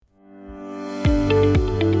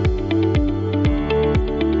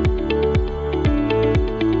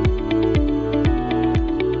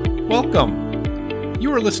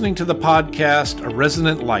listening to the podcast A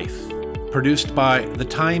Resonant Life, produced by The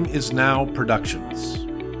Time Is Now Productions.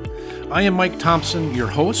 I am Mike Thompson, your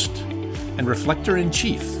host and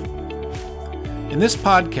Reflector-in-Chief. In this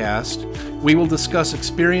podcast, we will discuss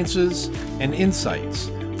experiences and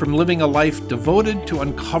insights from living a life devoted to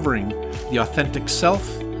uncovering the authentic self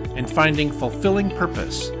and finding fulfilling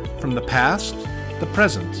purpose from the past, the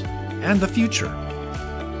present, and the future.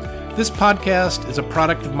 This podcast is a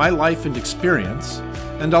product of my life and experience,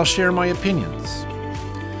 and I'll share my opinions.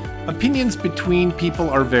 Opinions between people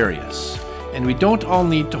are various, and we don't all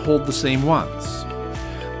need to hold the same ones.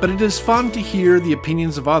 But it is fun to hear the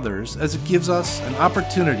opinions of others as it gives us an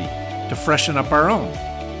opportunity to freshen up our own.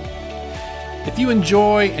 If you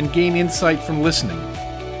enjoy and gain insight from listening,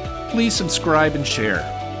 please subscribe and share.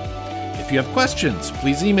 If you have questions,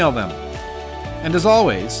 please email them. And as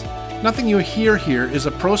always, nothing you hear here is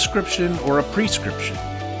a proscription or a prescription.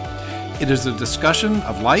 It is a discussion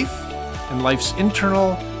of life and life's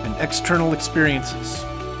internal and external experiences.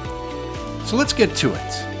 So let's get to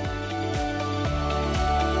it.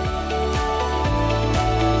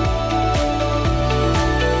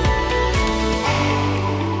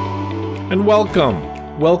 And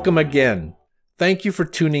welcome again. Thank you for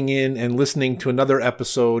tuning in and listening to another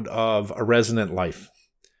episode of A Resonant Life.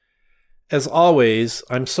 As always,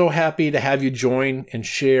 I'm so happy to have you join and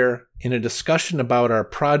share in a discussion about our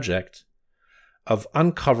project of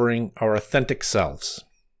uncovering our authentic selves.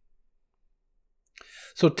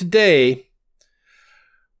 So today,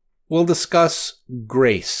 we'll discuss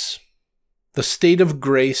grace, the state of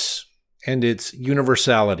grace and its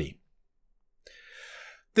universality.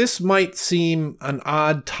 This might seem an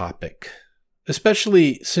odd topic,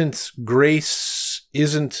 especially since grace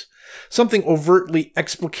isn't something overtly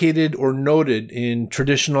explicated or noted in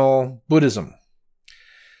traditional Buddhism.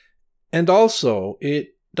 And also,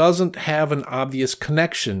 it doesn't have an obvious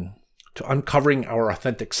connection to uncovering our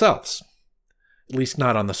authentic selves, at least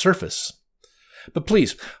not on the surface. But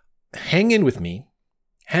please, hang with me,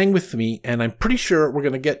 and I'm pretty sure we're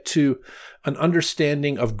going to get to an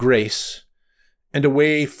understanding of grace and a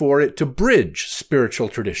way for it to bridge spiritual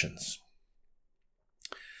traditions.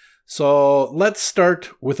 So let's start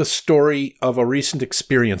with a story of a recent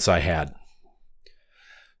experience I had.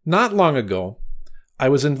 Not long ago, I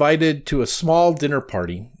was invited to a small dinner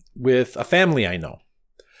party with a family I know,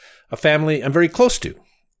 a family I'm very close to.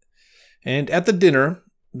 And at the dinner,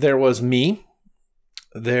 there was me,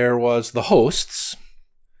 there was the hosts,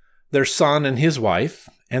 their son and his wife,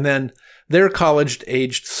 and then their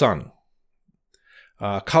college-aged son,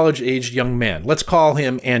 a college-aged young man. Let's call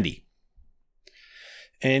him Andy.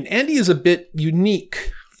 And Andy is a bit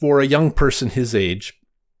unique for a young person his age.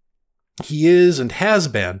 He is and has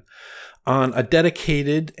been on a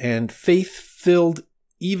dedicated and faith-filled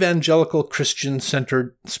evangelical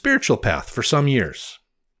Christian-centered spiritual path for some years.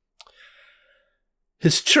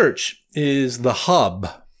 His church is the hub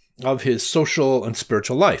of his social and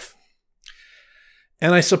spiritual life.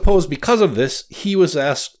 And I suppose because of this, he was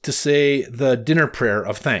asked to say the dinner prayer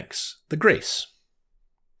of thanks, the grace.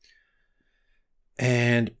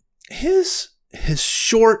 And his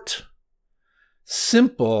short,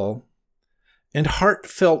 simple, and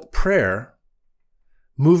heartfelt prayer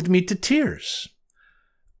moved me to tears.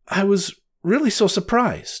 I was really so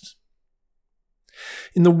surprised.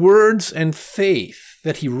 In the words and faith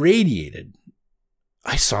that he radiated,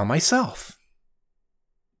 I saw myself.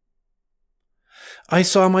 I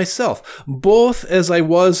saw myself, both as I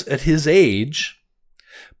was at his age,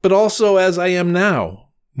 but also as I am now,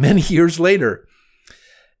 many years later.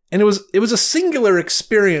 And it was a singular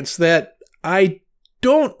experience that I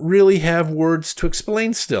don't really have words to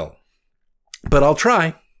explain still, but I'll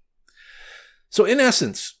try. So in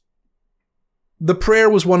essence, the prayer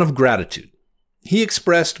was one of gratitude. He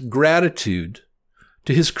expressed gratitude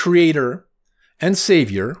to his Creator and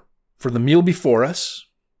Savior for the meal before us,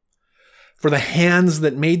 for the hands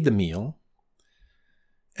that made the meal,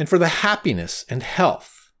 and for the happiness and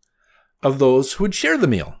health of those who would share the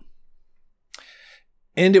meal.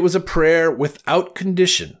 And it was a prayer without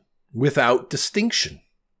condition, without distinction.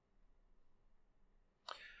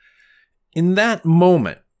 In that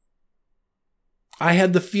moment, I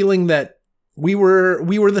had the feeling that we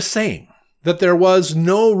were the same, that there was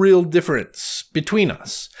no real difference between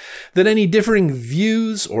us, that any differing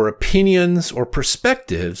views or opinions or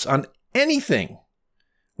perspectives on anything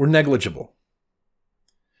were negligible.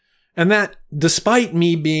 And that despite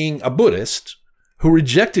me being a Buddhist who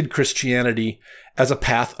rejected Christianity as a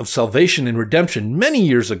path of salvation and redemption many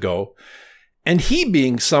years ago, and he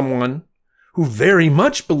being someone who very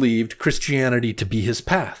much believed Christianity to be his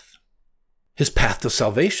path to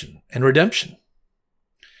salvation and redemption.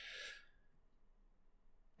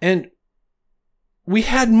 And we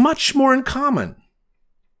had much more in common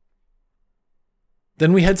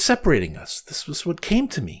than we had separating us. This was what came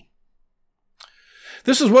to me.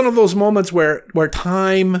 This is one of those moments where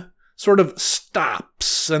time sort of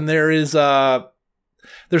stops and there's the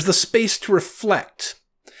space to reflect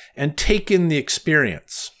and take in the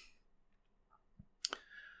experience.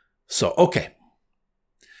 So, okay.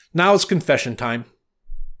 Now it's confession time.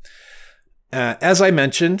 As I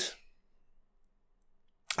mentioned,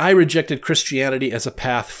 I rejected Christianity as a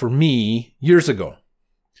path for me years ago.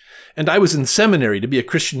 And I was in seminary to be a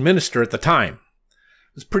Christian minister at the time.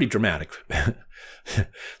 It was pretty dramatic.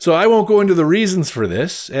 So I won't go into the reasons for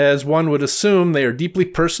this, as one would assume they are deeply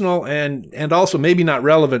personal and also maybe not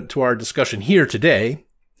relevant to our discussion here today.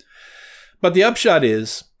 But the upshot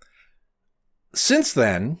is, since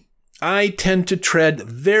then, I tend to tread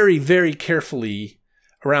very, very carefully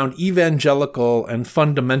around evangelical and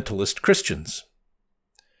fundamentalist Christians.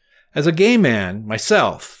 As a gay man,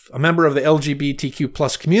 myself, a member of the LGBTQ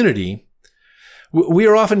plus community, we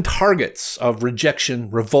are often targets of rejection,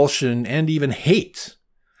 revulsion, and even hate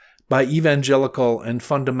by evangelical and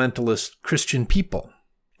fundamentalist Christian people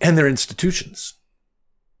and their institutions.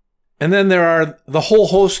 And then there are the whole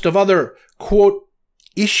host of other, quote,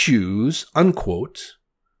 issues, unquote,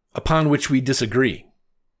 upon which we disagree.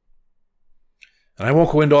 And I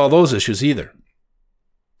won't go into all those issues either.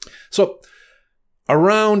 So,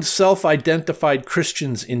 around self-identified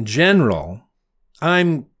Christians in general,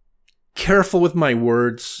 I'm careful with my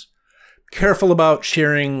words, careful about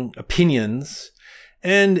sharing opinions,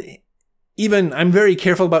 and even I'm very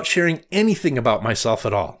careful about sharing anything about myself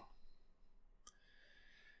at all.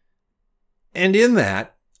 And in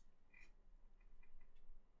that,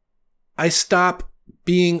 I stop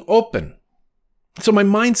being open. So my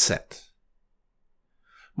mindset,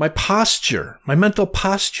 my posture, my mental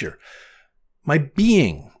posture, my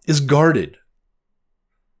being is guarded,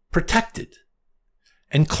 protected,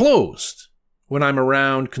 and closed when I'm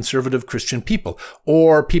around conservative Christian people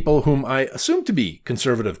or people whom I assume to be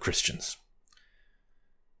conservative Christians.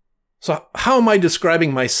 So how am I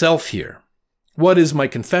describing myself here? What is my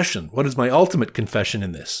confession? What is my ultimate confession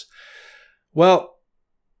in this? Well,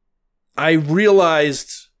 I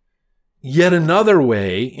realized yet another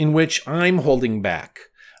way in which I'm holding back,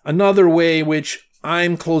 another way in which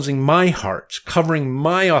I'm closing my heart, covering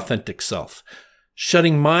my authentic self,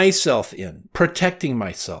 shutting myself in, protecting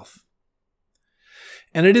myself.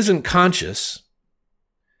 And it isn't conscious.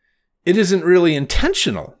 It isn't really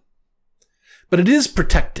intentional. But it is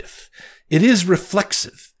protective. It is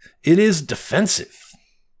reflexive. It is defensive.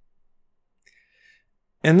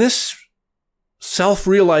 And this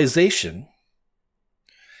self-realization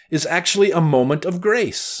is actually a moment of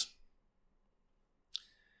grace.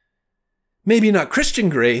 Maybe not Christian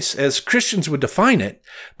grace as Christians would define it,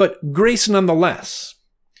 but grace nonetheless.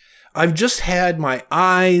 I've just had my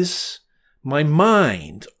eyes, my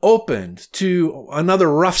mind opened to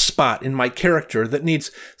another rough spot in my character that needs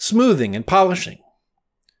smoothing and polishing.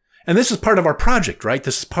 And this is part of our project, right?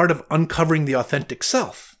 This is part of uncovering the authentic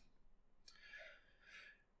self.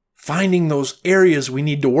 Finding those areas we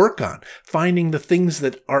need to work on, finding the things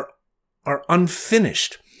that are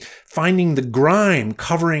unfinished, finding the grime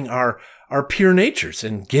covering our pure natures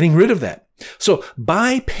and getting rid of that. So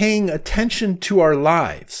by paying attention to our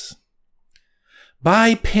lives,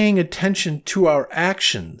 by paying attention to our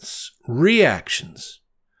actions, reactions,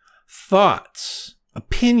 thoughts,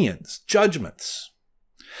 opinions, judgments,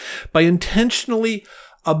 by intentionally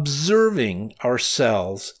observing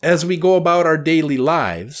ourselves as we go about our daily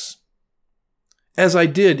lives, as I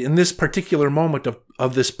did in this particular moment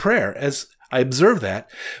of this prayer, as I observe that,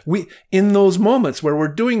 in those moments where we're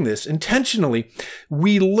doing this intentionally,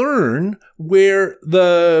 we learn where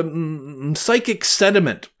the psychic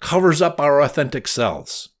sediment covers up our authentic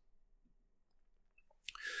selves.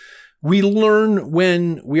 We learn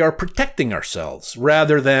when we are protecting ourselves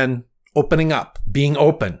rather than opening up, being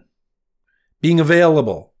open, being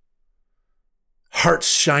available,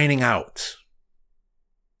 hearts shining out.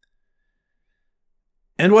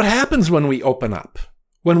 And what happens when we open up?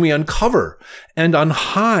 When we uncover and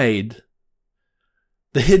unhide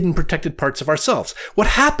the hidden protected parts of ourselves, what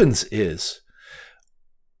happens is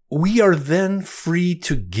we are then free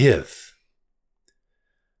to give,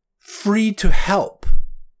 free to help,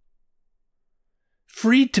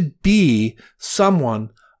 free to be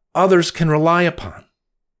someone others can rely upon,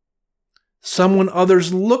 someone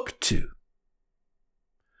others look to.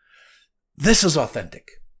 This is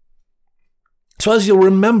authentic. So as you'll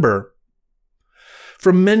remember,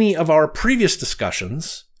 from many of our previous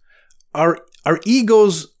discussions, our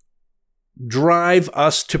egos drive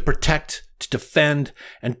us to protect, to defend,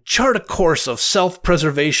 and chart a course of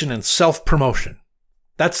self-preservation and self-promotion.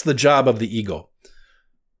 That's the job of the ego.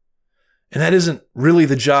 And that isn't really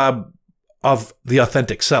the job of the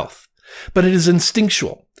authentic self, but it is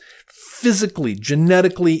instinctual, physically,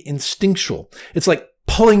 genetically instinctual. It's like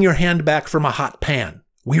pulling your hand back from a hot pan.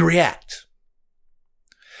 We react.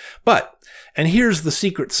 But, and here's the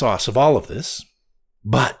secret sauce of all of this,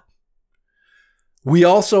 but we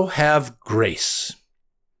also have grace.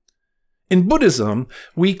 In Buddhism,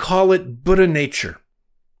 we call it Buddha nature.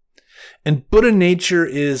 And Buddha nature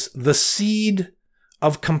is the seed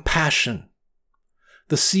of compassion,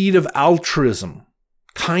 the seed of altruism,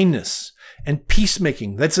 kindness, and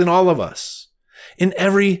peacemaking that's in all of us, in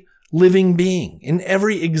every living being, in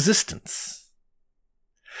every existence.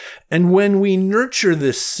 And when we nurture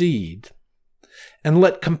this seed and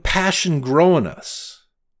let compassion grow in us,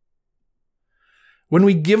 when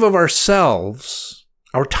we give of ourselves,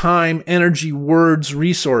 our time, energy, words,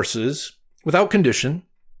 resources, without condition,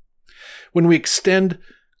 when we extend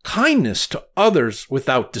kindness to others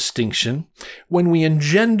without distinction, when we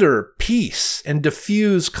engender peace and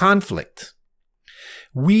diffuse conflict,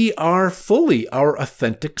 we are fully our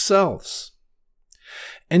authentic selves.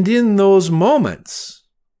 And in those moments,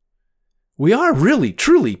 we are really,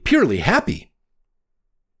 truly, purely happy.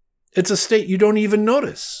 It's a state you don't even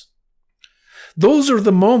notice. Those are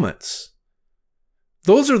the moments.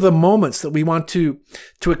 Those are the moments that we want to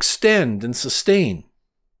extend and sustain.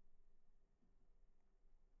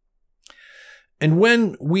 And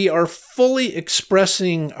when we are fully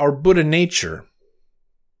expressing our Buddha nature,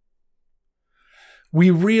 we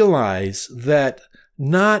realize that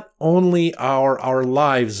not only are our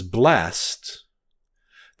lives blessed,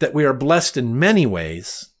 that we are blessed in many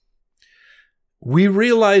ways, we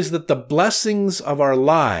realize that the blessings of our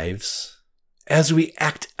lives, as we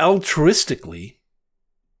act altruistically,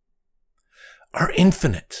 are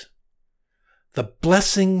infinite. The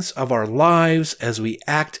blessings of our lives as we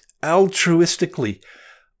act altruistically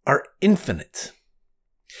are infinite.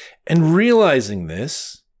 And realizing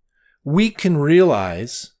this, we can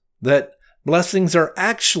realize that blessings are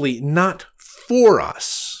actually not for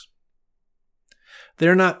us.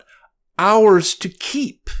 They're not ours to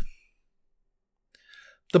keep.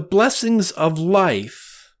 The blessings of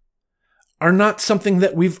life are not something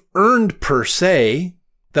that we've earned per se,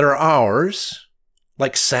 that are ours,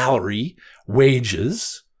 like salary,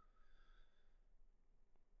 wages.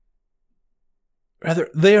 Rather,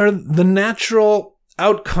 they are the natural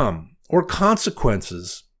outcome or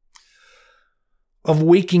consequences of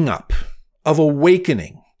waking up, of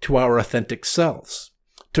awakening to our authentic selves,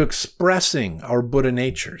 to expressing our Buddha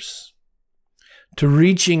natures, to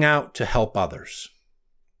reaching out to help others.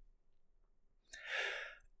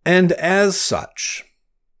 And as such,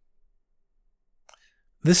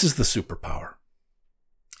 this is the superpower.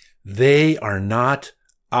 They are not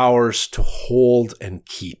ours to hold and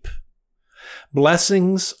keep.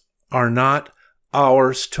 Blessings are not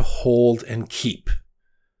ours to hold and keep.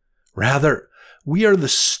 Rather, we are the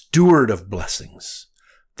steward of blessings,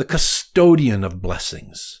 the custodian of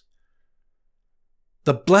blessings.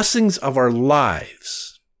 The blessings of our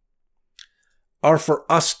lives are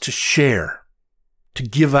for us to share, to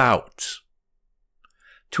give out,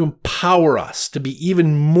 to empower us to be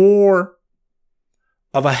even more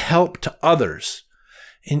of a help to others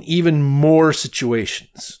in even more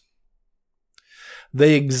situations.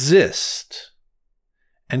 They exist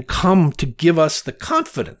and come to give us the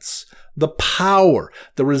confidence, the power,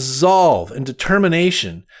 the resolve, and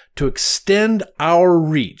determination to extend our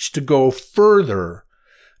reach, to go further,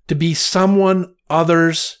 to be someone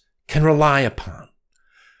others can rely upon,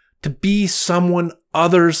 to be someone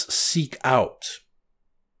others seek out,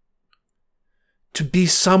 to be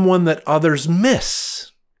someone that others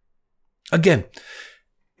miss. Again,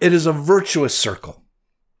 it is a virtuous circle.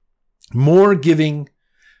 More giving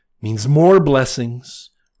means more blessings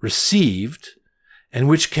received, and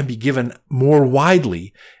which can be given more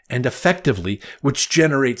widely and effectively, which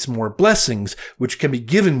generates more blessings, which can be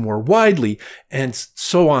given more widely, and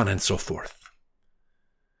so on and so forth.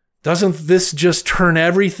 Doesn't this just turn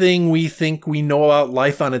everything we think we know about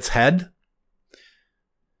life on its head?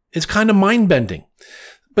 It's kind of mind-bending.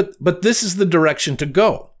 But this is the direction to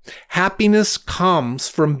go. Happiness comes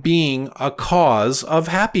from being a cause of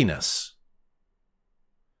happiness.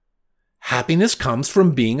 Happiness comes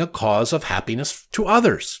from being a cause of happiness to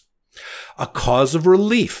others, a cause of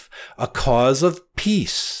relief, a cause of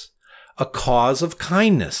peace, a cause of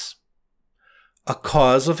kindness, a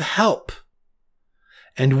cause of help.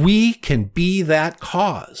 And we can be that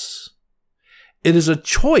cause. It is a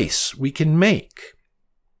choice we can make.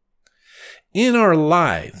 In our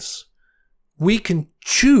lives, we can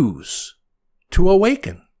choose to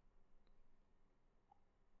awaken.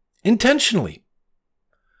 Intentionally,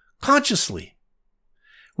 consciously,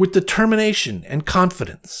 with determination and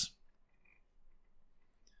confidence.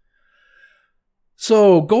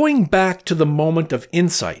 So, going back to the moment of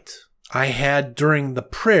insight I had during the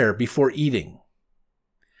prayer before eating,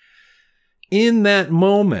 in that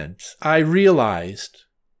moment, I realized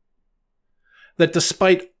that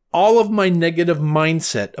despite all of my negative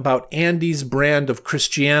mindset about Andy's brand of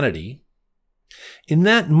Christianity, in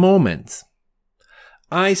that moment,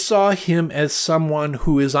 I saw him as someone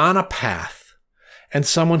who is on a path and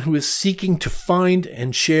someone who is seeking to find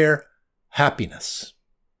and share happiness.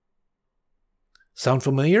 Sound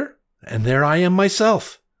familiar? And there I am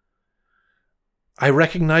myself. I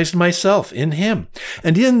recognized myself in him.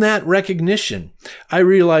 And in that recognition, I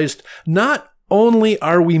realized not only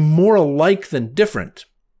are we more alike than different,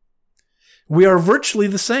 we are virtually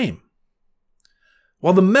the same.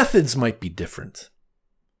 While the methods might be different,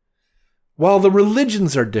 while the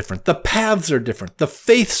religions are different, the paths are different, the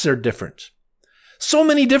faiths are different, so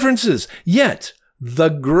many differences, yet the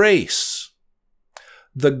grace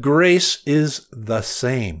is the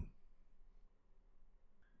same.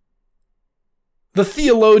 The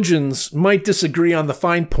theologians might disagree on the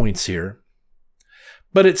fine points here,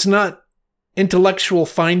 but it's not intellectual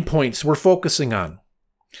fine points we're focusing on.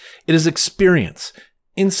 It is experience,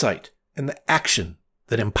 insight, and the action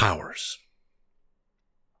that empowers.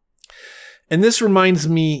 And this reminds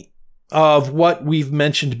me of what we've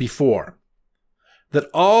mentioned before, that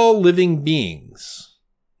all living beings,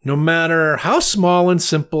 no matter how small and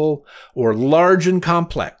simple or large and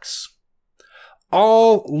complex,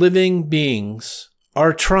 all living beings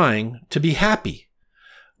are trying to be happy,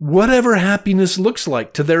 whatever happiness looks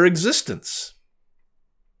like to their existence.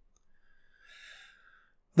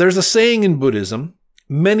 There's a saying in Buddhism,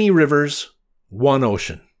 many rivers, one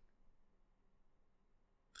ocean.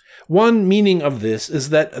 One meaning of this is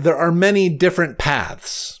that there are many different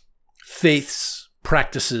paths, faiths,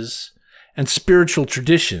 practices, and spiritual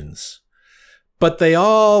traditions, but they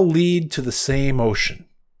all lead to the same ocean.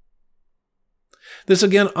 This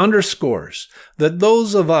again underscores that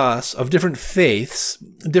those of us of different faiths,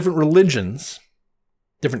 different religions,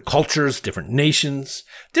 different cultures, different nations,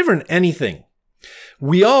 different anything,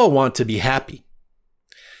 we all want to be happy.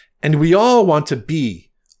 And we all want to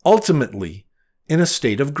be, ultimately, in a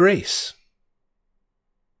state of grace.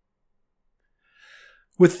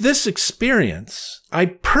 With this experience, I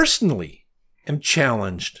personally am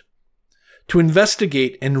challenged to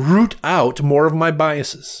investigate and root out more of my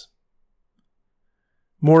biases,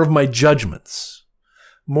 more of my judgments,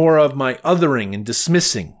 more of my othering and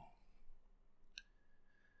dismissing.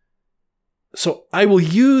 So I will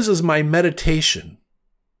use as my meditation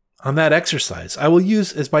on that exercise, I will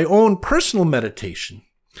use as my own personal meditation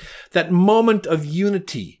that moment of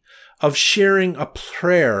unity, of sharing a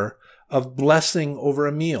prayer of blessing over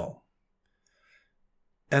a meal,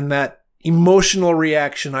 and that emotional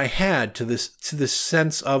reaction I had to this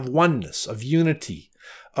sense of oneness, of unity,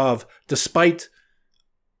 of, despite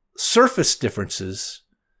surface differences,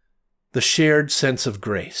 the shared sense of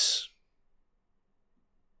grace.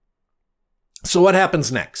 So what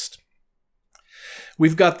happens next?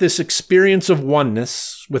 We've got this experience of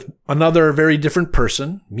oneness with another very different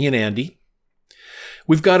person, me and Andy.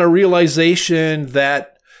 We've got a realization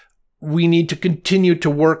that we need to continue to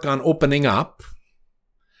work on opening up,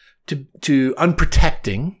 to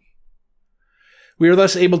unprotecting. We are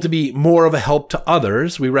thus able to be more of a help to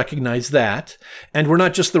others. We recognize that. And we're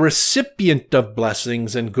not just the recipient of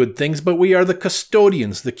blessings and good things, but we are the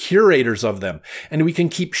custodians, the curators of them. And we can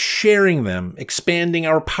keep sharing them, expanding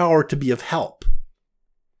our power to be of help,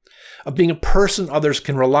 of being a person others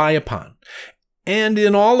can rely upon. And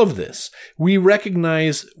in all of this, we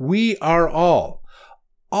recognize we are all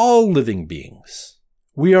living beings.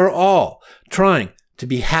 We are all trying to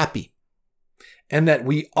be happy, and that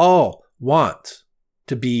we all want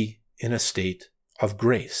to be in a state of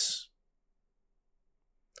grace.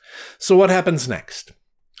 So what happens next?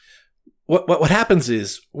 What happens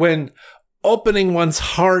is, when opening one's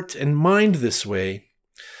heart and mind this way,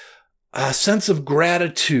 a sense of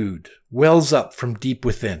gratitude wells up from deep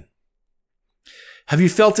within. Have you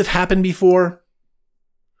felt it happen before?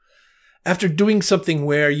 After doing something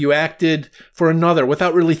where you acted for another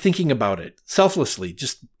without really thinking about it, selflessly,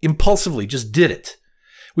 just impulsively, just did it.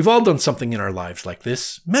 We've all done something in our lives like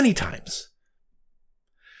this many times.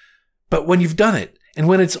 But when you've done it, and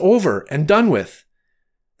when it's over and done with,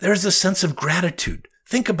 there's a sense of gratitude.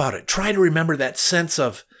 Think about it. Try to remember that sense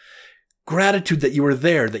of gratitude that you were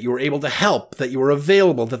there, that you were able to help, that you were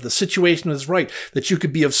available, that the situation was right, that you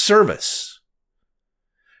could be of service.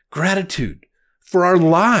 Gratitude for our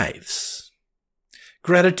lives.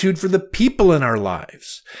 Gratitude for the people in our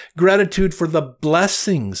lives. Gratitude for the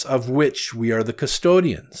blessings of which we are the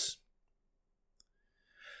custodians.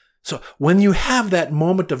 So when you have that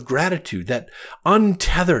moment of gratitude, that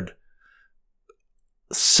untethered,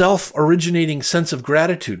 self-originating sense of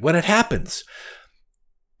gratitude, when it happens,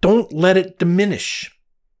 don't let it diminish.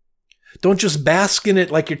 Don't just bask in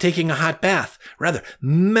it like you're taking a hot bath. Rather,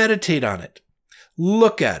 meditate on it.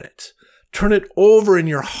 Look at it. Turn it over in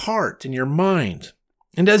your heart, in your mind.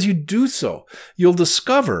 And as you do so, you'll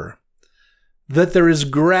discover that there is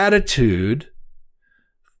gratitude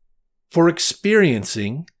for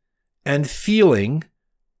experiencing and feeling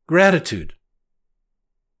gratitude.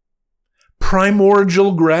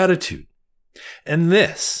 Primordial gratitude. And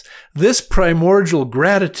this primordial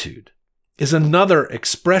gratitude is another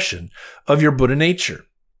expression of your Buddha nature.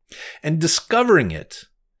 And discovering it,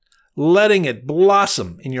 letting it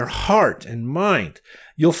blossom in your heart and mind,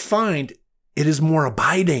 you'll find it is more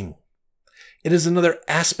abiding. It is another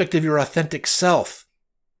aspect of your authentic self.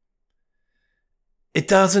 It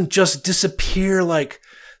doesn't just disappear like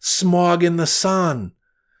smog in the sun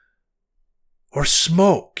or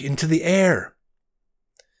smoke into the air.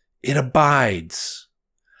 It abides.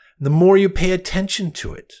 The more you pay attention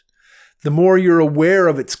to it, the more you're aware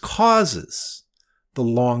of its causes, the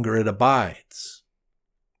longer it abides.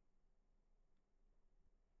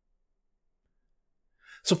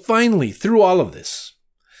 So finally, through all of this,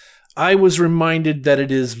 I was reminded that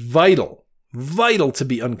it is vital to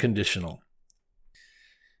be unconditional.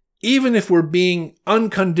 Even if we're being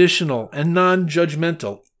unconditional and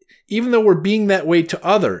non-judgmental, even though we're being that way to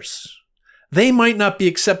others, they might not be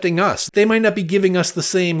accepting us. They might not be giving us the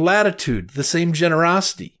same latitude, the same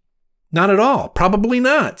generosity. Not at all. Probably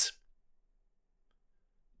not.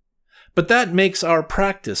 But that makes our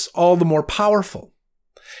practice all the more powerful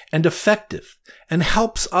and effective and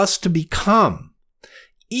helps us to become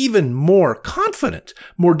even more confident,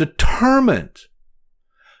 more determined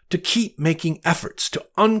to keep making efforts to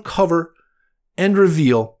uncover and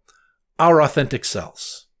reveal our authentic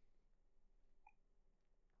selves.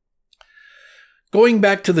 Going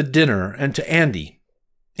back to the dinner and to Andy,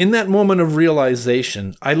 in that moment of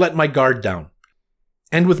realization, I let my guard down.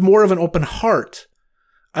 And with more of an open heart,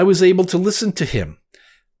 I was able to listen to him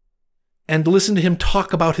and listen to him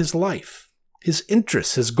talk about his life, his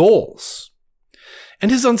interests, his goals, and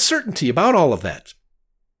his uncertainty about all of that.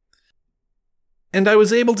 And I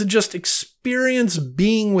was able to just experience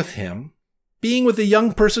being with him, being with a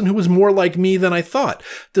young person who was more like me than I thought,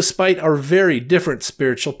 despite our very different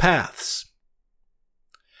spiritual paths.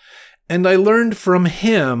 And I learned from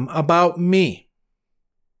him about me.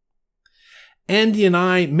 Andy and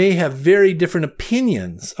I may have very different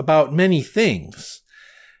opinions about many things,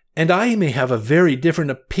 and I may have a very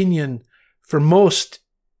different opinion for most,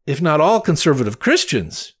 if not all, conservative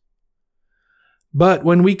Christians. But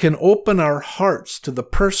when we can open our hearts to the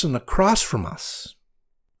person across from us,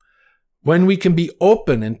 when we can be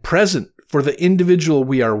open and present for the individual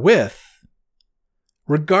we are with,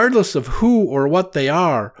 regardless of who or what they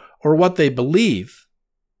are or what they believe,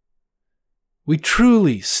 we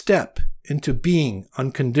truly step into being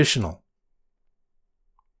unconditional.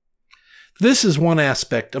 This is one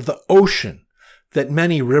aspect of the ocean that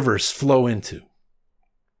many rivers flow into.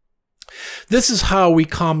 This is how we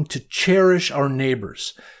come to cherish our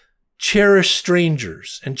neighbors, cherish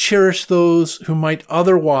strangers, and cherish those who might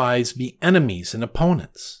otherwise be enemies and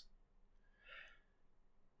opponents.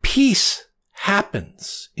 Peace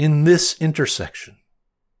happens in this intersection.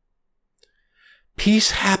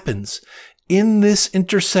 Peace happens in this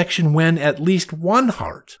intersection when at least one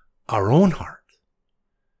heart, our own heart,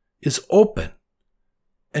 is open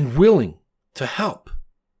and willing to help.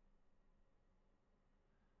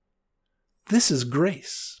 This is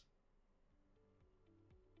grace.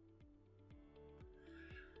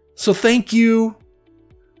 So thank you.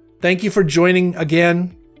 Thank you for joining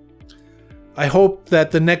again. I hope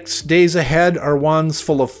that the next days ahead are ones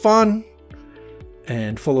full of fun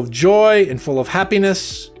and full of joy and full of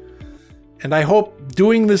happiness. And I hope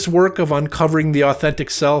doing this work of uncovering the authentic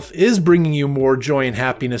self is bringing you more joy and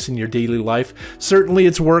happiness in your daily life. Certainly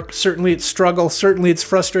it's work, certainly it's struggle, certainly it's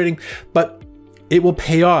frustrating, but it will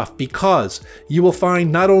pay off because you will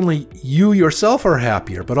find not only you yourself are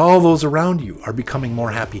happier, but all those around you are becoming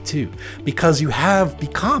more happy too, because you have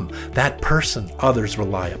become that person others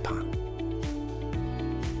rely upon.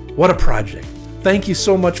 What a project. Thank you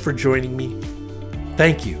so much for joining me.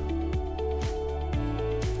 Thank you.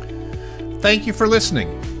 Thank you for listening.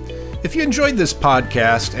 If you enjoyed this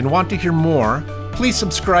podcast and want to hear more, please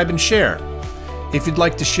subscribe and share. If you'd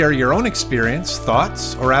like to share your own experience,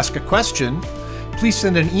 thoughts, or ask a question, please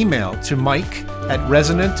send an email to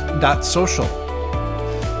mike@resonant.social.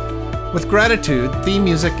 With gratitude, theme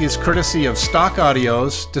music is courtesy of Stock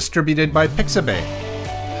Audios, distributed by Pixabay.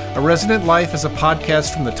 A Resonant Life is a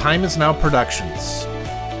podcast from the Time Is Now Productions.